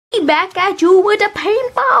Back at you with a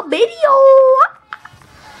paintball video.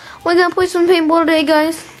 We're gonna play some paintball today,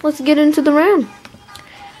 guys. Let's get into the round.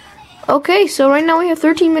 Okay, so right now we have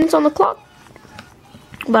 13 minutes on the clock,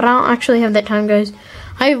 but I don't actually have that time, guys.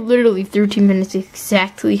 I have literally 13 minutes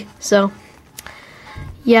exactly. So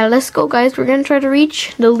yeah, let's go, guys. We're gonna try to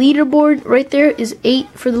reach the leaderboard. Right there is 8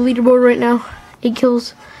 for the leaderboard right now. 8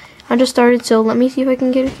 kills. I just started, so let me see if I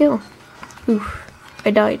can get a kill. Oof,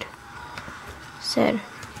 I died. Sad.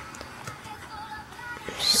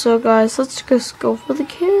 So guys, let's just go for the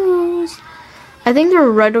kills. I think they're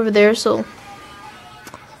right over there, so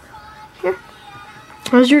here.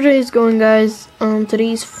 How's your days going, guys?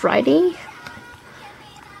 Today's Friday.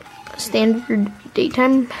 Standard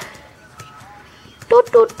daytime.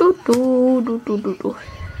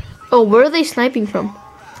 Oh, where are they sniping from?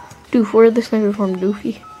 Doof, where are they sniping from?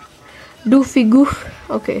 Doofy goof.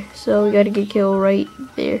 Okay, so we gotta get killed right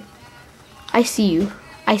there. I see you.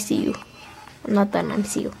 I see you. I'm not done. I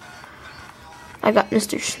see you. I got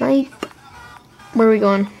Mr. Snipe. Where are we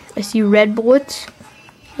going? I see red bullets.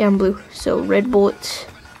 Yeah, I'm blue. So red bullets.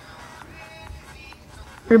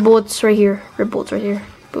 Red bullets right here. Red bullets right here.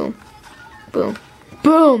 Boom. Boom.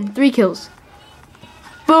 Boom. 3 kills.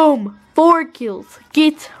 Boom. 4 kills.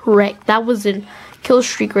 Get wrecked. That was a kill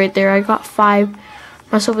streak right there. I got 5.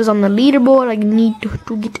 Myself is on the leaderboard. I need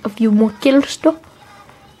to get a few more kills though,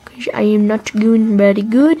 because I am not doing very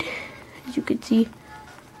good. As you can see,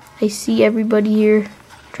 I see everybody here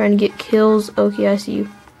trying to get kills. Okay, I see you.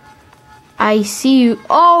 I see you.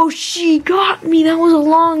 Oh, she got me. That was a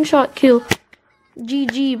long shot kill.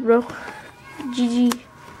 GG, bro. GG.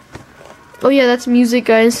 Oh yeah, that's music,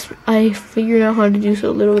 guys. I figured out how to do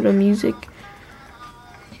so little bit of music.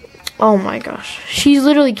 Oh my gosh, she's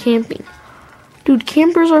literally camping. Dude,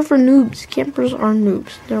 campers are for noobs. Campers are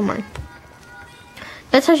noobs. Never mind.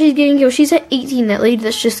 That's how she's getting kills. She's at 18, that lady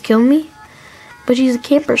that's just killed me. But she's a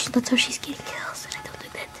camper, so that's how she's getting kills. And I don't do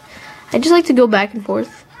that. I just like to go back and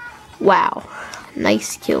forth. Wow.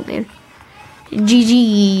 Nice kill, man.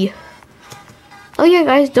 GG. Oh yeah,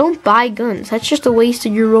 guys, don't buy guns. That's just a waste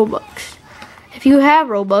of your Robux. If you have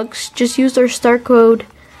Robux, just use our star code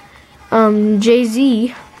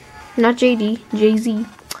JZ. Not JD, JZ.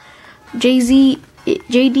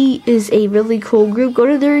 JD is a really cool group. Go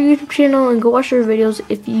to their YouTube channel and go watch their videos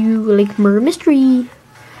if you like murder mystery.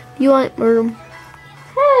 If you want murder.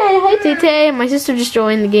 Hey, hi Tay. My sister just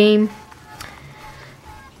joined the game.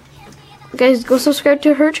 Guys, go subscribe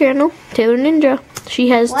to her channel, Taylor Ninja. She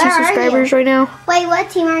has 2 subscribers right now. Wait, what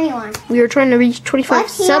team are you on? We are trying to reach 25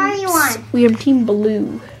 subs. What team are you on? We are Team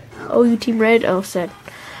Blue. Oh, you Team Red? Oh, sad.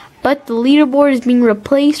 But the leaderboard is being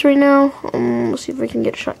replaced right now. Let's see if I can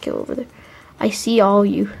get a shot kill over there. I see all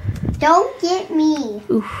you. Don't get me.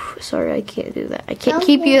 Oof, sorry, I can't do that. I can't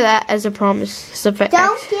keep you that as a promise.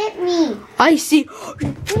 Don't get me. I see.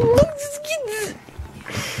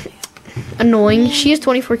 Annoying. She has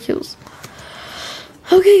 24 kills.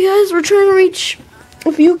 Okay, guys, we're trying to reach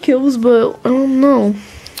a few kills, but I don't know.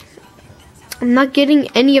 I'm not getting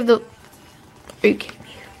any of the. Are you kidding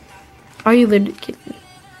me? Are you literally kidding me?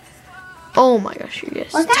 Oh my gosh, you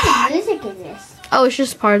guys. What kind of music is this? Oh, it's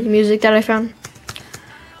just part of the music that I found.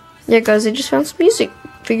 Yeah, guys, I just found some music.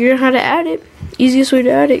 Figured out how to add it. Easiest way to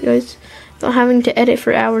add it, guys. Not having to edit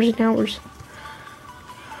for hours and hours.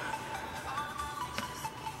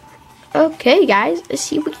 Okay, guys, let's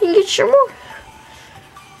see if we can get some more.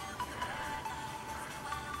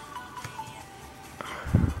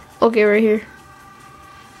 Okay, right here.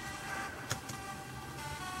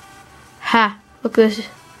 Ha, look at this.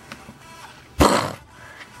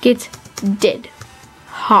 Get dead.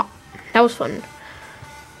 Ha. That was fun.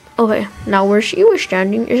 Okay, now where she was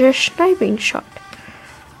standing is a sniping shot.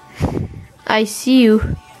 I see you.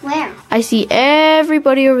 Where? I see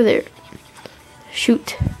everybody over there.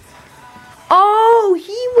 Shoot. Oh,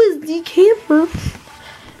 he was the camper.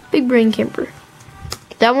 Big brain camper.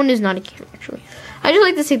 That one is not a camper, actually. I just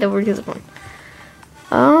like to say that word because it's fun.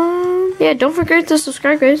 Yeah, don't forget to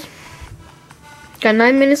subscribe, guys. Got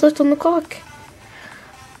 9 minutes left on the clock.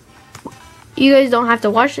 You guys don't have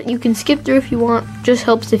to watch it. You can skip through if you want. Just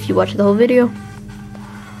helps if you watch the whole video.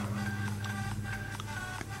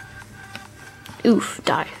 Oof,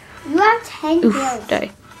 die. You have 10 Oof, kills.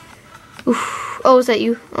 die. Oof. Oh, is that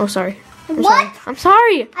you? Oh, sorry. What? Sorry. I'm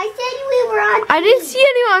sorry. I said we were on. I didn't see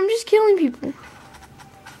anyone. I'm just killing people.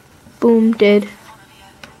 Boom, dead.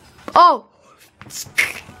 Oh.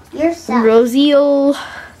 You're sus. Rosiel.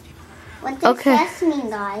 What does sus mean,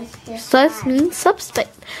 guys? Sus means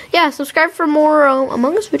suspect. Yeah, subscribe for more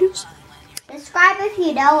Among Us videos. Subscribe if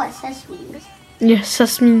you know what sus means. Yeah,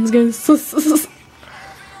 sus means guys. Sus.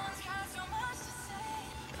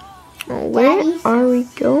 Where are we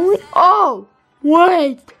going? Oh,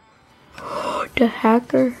 what? The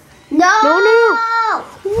hacker. No.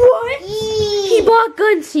 What? He bought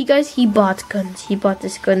guns. See, guys, he bought guns. He bought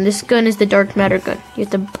this gun. This gun is the dark matter gun. You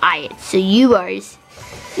have to buy it. So you have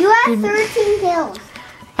 13 kills.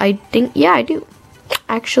 I think, yeah, I do.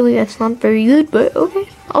 Actually, that's not very good, but okay.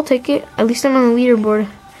 I'll take it. At least I'm on the leaderboard.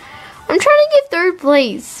 I'm trying to get 3rd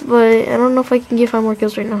place, but I don't know if I can get 5 more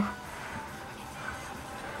kills right now.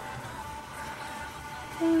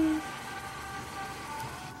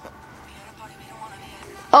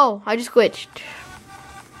 Oh, I just glitched.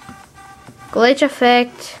 Glitch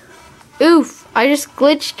effect. Oof, I just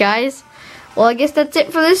glitched, guys. Well, I guess that's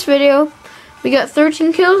it for this video. We got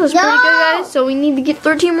 13 kills. That's pretty good, guys. So we need to get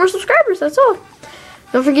 13 more subscribers. That's all.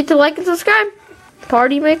 Don't forget to like and subscribe.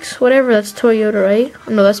 Party mix, whatever. That's Toyota, right?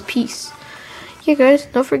 Oh, no, that's Peace. Yeah, guys.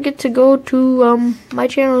 Don't forget to go to my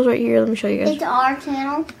channel is right here. Let me show you guys. It's our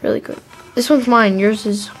channel. Really good. This one's mine. Yours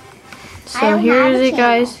is. So here is it,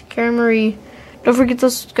 guys. Karen Marie. Don't forget to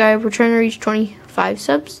subscribe. We're trying to reach 25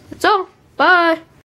 subs. That's all. Bye.